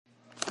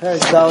We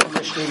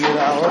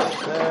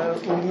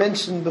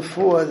mentioned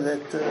before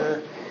that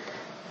the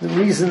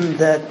reason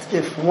that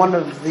if one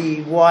of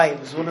the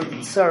wives, one of the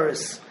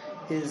tsaris,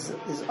 is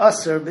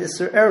asr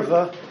b'isr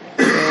erva,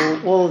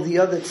 so all of the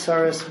other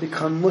tsaris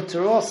become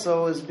mutter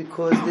also, is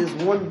because there's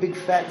one big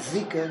fat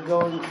zika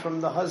going from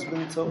the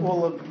husband from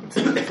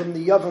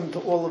the yavam to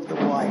all of the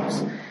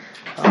wives.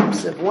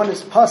 So if one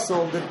is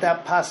puzzled,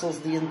 that puzzles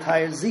the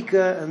entire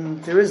zika,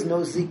 and there is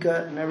no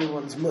zika, and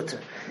everyone's mutter.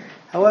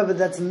 However,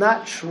 that's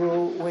not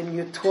true when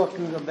you're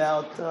talking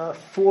about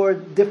four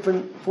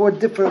different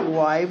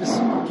wives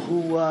from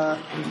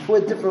four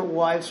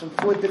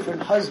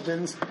different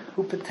husbands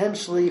who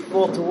potentially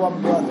fall to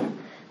one brother.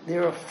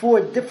 There are four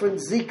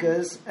different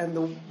zikas,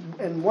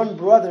 and one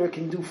brother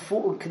can do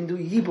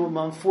yibum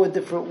on four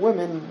different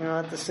women,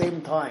 at the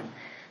same time.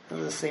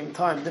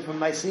 Different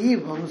Maaseh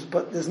yibums,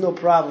 but there's no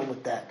problem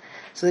with that.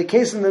 So the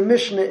case in the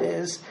Mishnah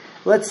is,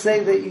 let's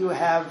say that you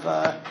have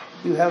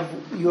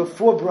your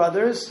four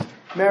brothers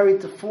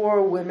married to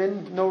four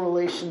women, no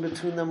relation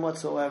between them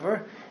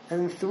whatsoever,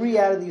 and three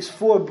out of these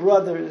four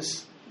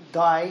brothers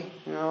die,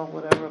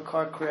 whatever,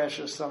 car crash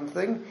or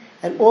something,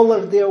 and all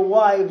of their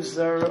wives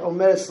are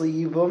Omeres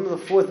Yibum, the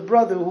fourth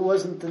brother who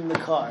wasn't in the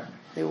car.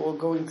 They were all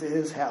going to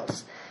his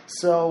house.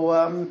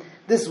 So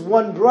this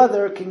one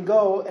brother can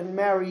go and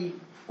marry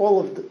all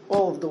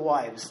of the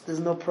wives.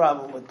 There's no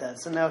problem with that.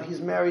 So now he's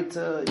married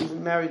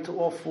to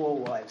all four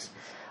wives.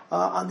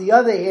 On the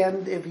other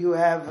hand, if you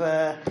have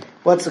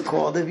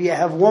if you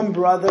have one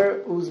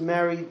brother who's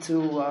married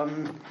to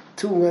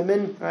two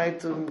women, right,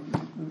 the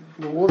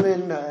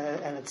woman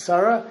and a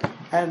tzara,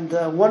 and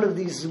one of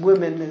these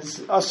women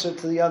is usher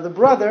to the other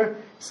brother,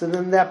 so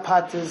then that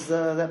patters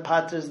the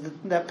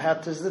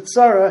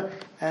tzara,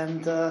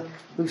 and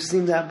we've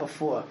seen that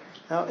before.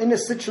 Now, in a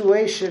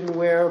situation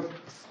where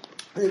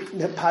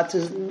let's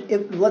say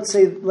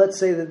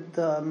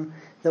that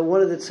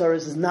one of the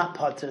tzaras is not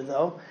pater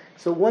though.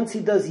 So once he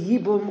does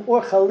yibum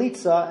or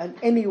chalitza, and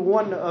any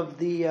one of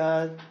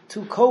the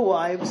two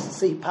co-wives,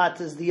 say he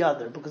paters the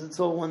other, because it's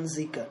all one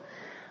zika.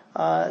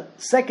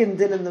 Second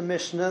din in the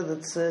Mishnah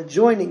that's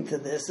joining to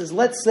this is,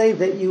 let's say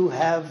that you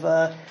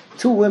have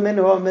two women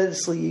who are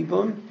medically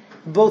yibum,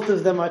 both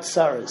of them are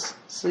tsaras.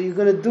 So you're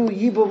going to do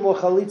yibum or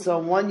chalitza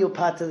on one, you'll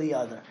pater the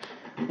other.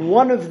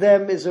 One of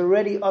them is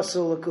already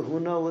asur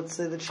kahuna. Let's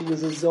say that she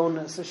was a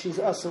zona, so she's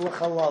asur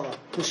halala,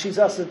 so she's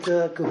asur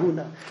to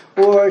kahuna.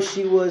 Or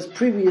she was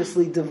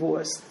previously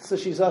divorced, so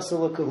she's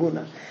asur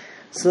kahuna.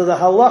 So the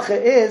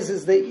halacha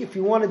is that if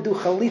you want to do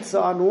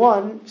chalitza on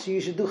one, so you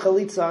should do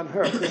chalitza on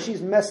her, because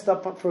she's messed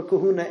up for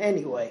kahuna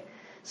anyway.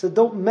 So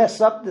don't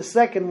mess up the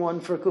second one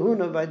for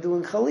kahuna by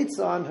doing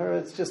chalitza on her.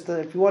 It's just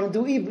if you want to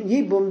do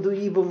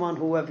yibum on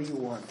whoever you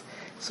want.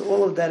 So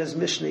all of that is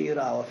Mishnah Yud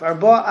Aleph.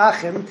 Arba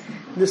Achim,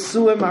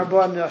 Nesuim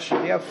Arba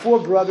Nashim. You have four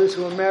brothers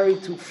who are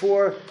married to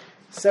four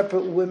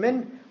separate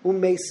women,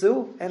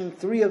 Umesu, and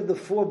three of the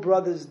four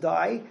brothers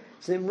die.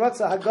 So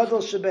Imratza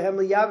Hagadol Shebehem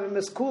Liyavim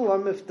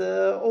Eskulam, if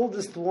the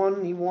oldest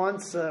one he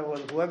wants, or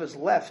whoever's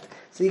left,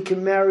 so he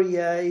can marry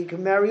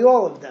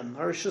all of them.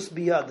 Harshus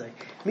Biyadai.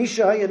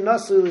 Misha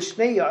Hayanasu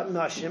Lishnei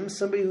Nashim,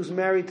 somebody who's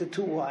married to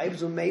two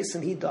wives, Umes,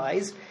 and he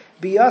dies.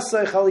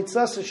 Biyasai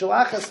Chalitzasa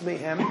Shalachas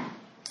Mehem,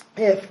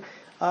 if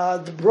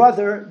the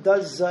brother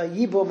does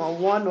yibum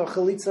on one or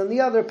chalitza on the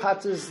other,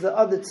 paters the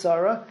other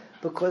tzara,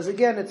 because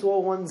again it's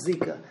all one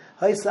zika.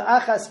 Ha'isa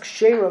achas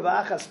kshera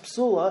v'achas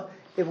psula.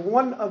 If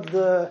one of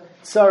the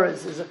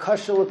tzaras is a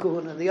kasher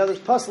l'kahuna, the other is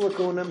pasel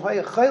l'kahuna,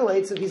 ha'ya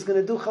chayleitz. If he's going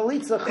to do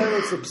chalitza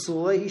chayleitz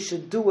psula, he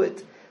should do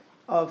it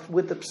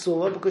with the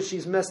psula, because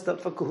she's messed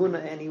up for kahuna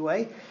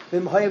anyway.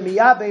 But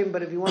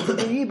if he wants to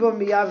do yibum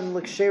miyavim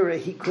l'kshera,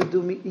 he could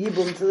do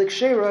yibum to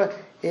l'kshera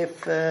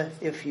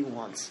if he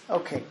wants.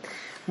 Okay.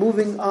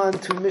 Moving on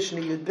to Mishnah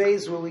Yud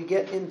Beis, where we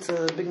get into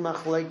the big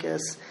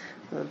machlekes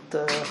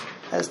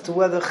as to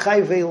whether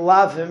chayvei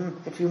lavim,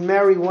 if you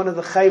marry one of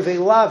the chayvei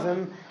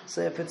lavim,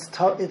 so if it's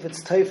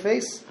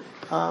teifes,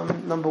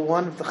 number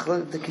one, if the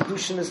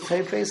kiddushin is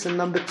teifes, and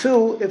number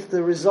two, if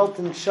the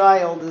resultant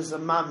child is a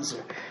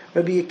mamzer.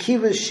 Rabbi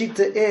Akiva's shita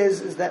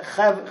is that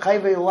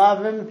chayvei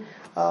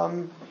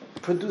lavim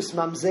produce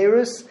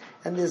mamzerus,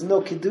 and there's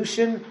no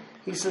kiddushin.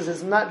 He says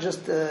it's not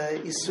just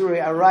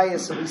Isurei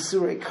Arayas or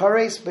Isurei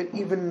Kares, but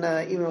even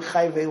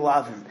Chayvei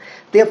Lavim.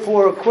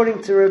 Therefore,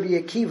 according to Rabbi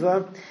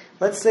Akiva,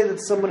 let's say that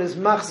someone is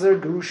Machzer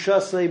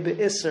Gerushasei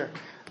Be'Isser.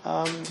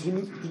 He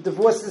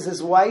divorces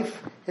his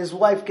wife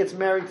gets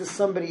married to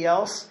somebody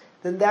else,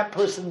 then that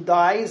person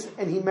dies,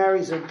 and he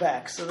marries her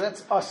back. So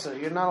that's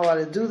Asr. You're not allowed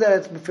to do that.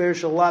 It's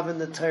Beferish Lavin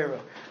the Torah.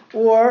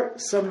 Or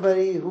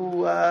somebody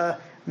who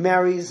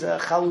marries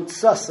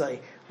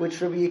Chalutzasei,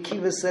 which Rabbi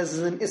Akiva says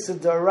is an Issa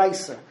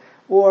D'Oraisa.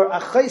 Or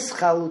Achais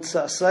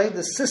Chalutzasai,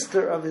 the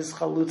sister of his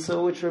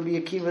Chalutza, which Rabbi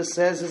Akiva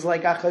says is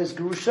like Achais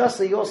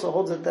Gerushasai. He also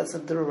holds that that's a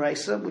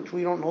D'Oraisa, which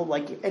we don't hold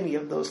like any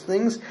of those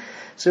things.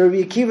 So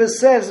Rabbi Akiva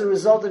says the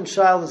resultant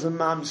child is a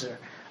mamzer.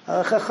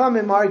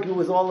 Chachamim argue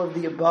with all of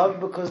the above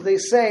because they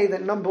say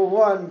that number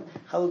one,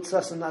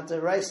 chalutzasa not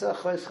deraisa,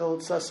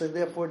 chalutzasa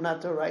therefore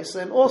not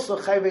deraisa, and also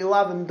chayvei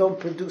lavim don't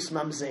produce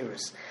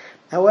mamzeris.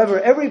 However,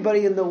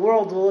 everybody in the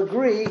world will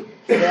agree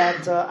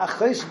that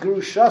achos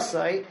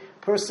grushasai,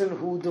 person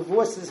who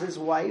divorces his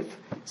wife,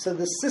 so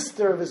the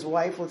sister of his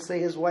wife, let's say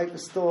his wife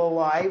is still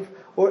alive,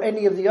 or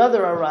any of the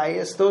other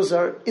arayas, those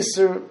are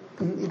isurei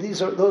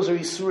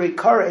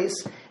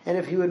kares, and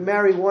if he would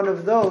marry one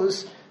of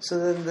those, so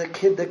then the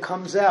kid that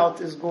comes out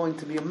is going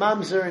to be a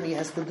mamzer, and he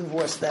has to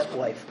divorce that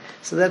wife.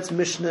 So that's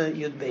Mishnah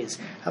Yud Beis.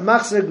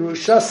 Hamachzer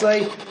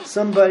grushasai,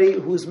 somebody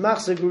who's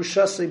machzer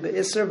grushasai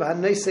be'isr,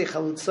 v'haneisei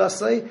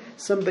chalutzasai,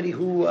 somebody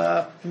who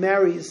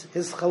marries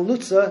his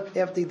chalutza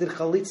after he did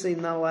chalitza,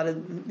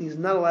 he's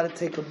not allowed to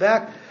take her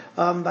back.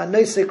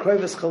 V'haneisei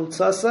kroivas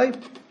chalutzasai,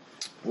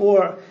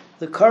 or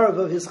the karav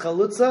of his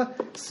chalutza,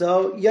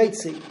 so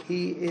yaitzi,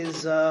 he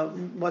is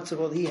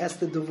he has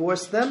to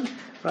divorce them,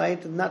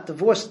 right? And not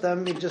divorce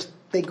them,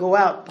 they go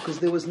out because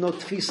there was no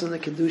tfis in the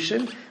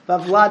kedushin.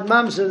 Vavlad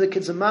mamzer, the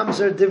kids of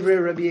mamzer, divrei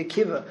Rabbi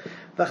Akiva.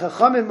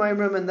 V'chachamim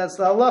ma'imrim, and that's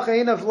the halacha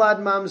in of vlad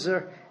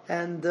mamzer,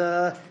 and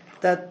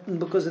that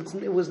because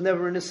it was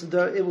never an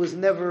isidar, it was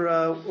never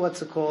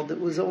it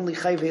was only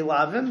chayvei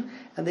lavim,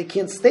 and they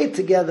can't stay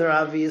together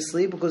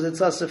obviously because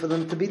it's also for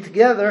them to be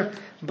together.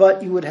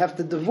 But you would have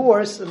to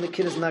divorce, and the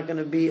kid is not going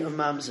to be a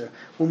mamzer.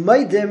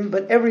 Umaydim,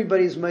 but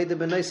everybody's maydim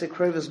b'neisei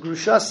kroivas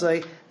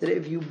grushasai, that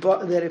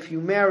if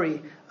you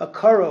marry a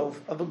karov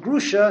of a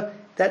grusha,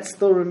 that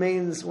still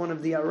remains one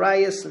of the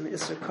arayas and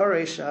isser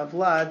karesh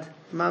avlad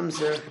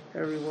mamzer.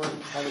 Everyone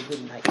have a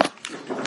good night.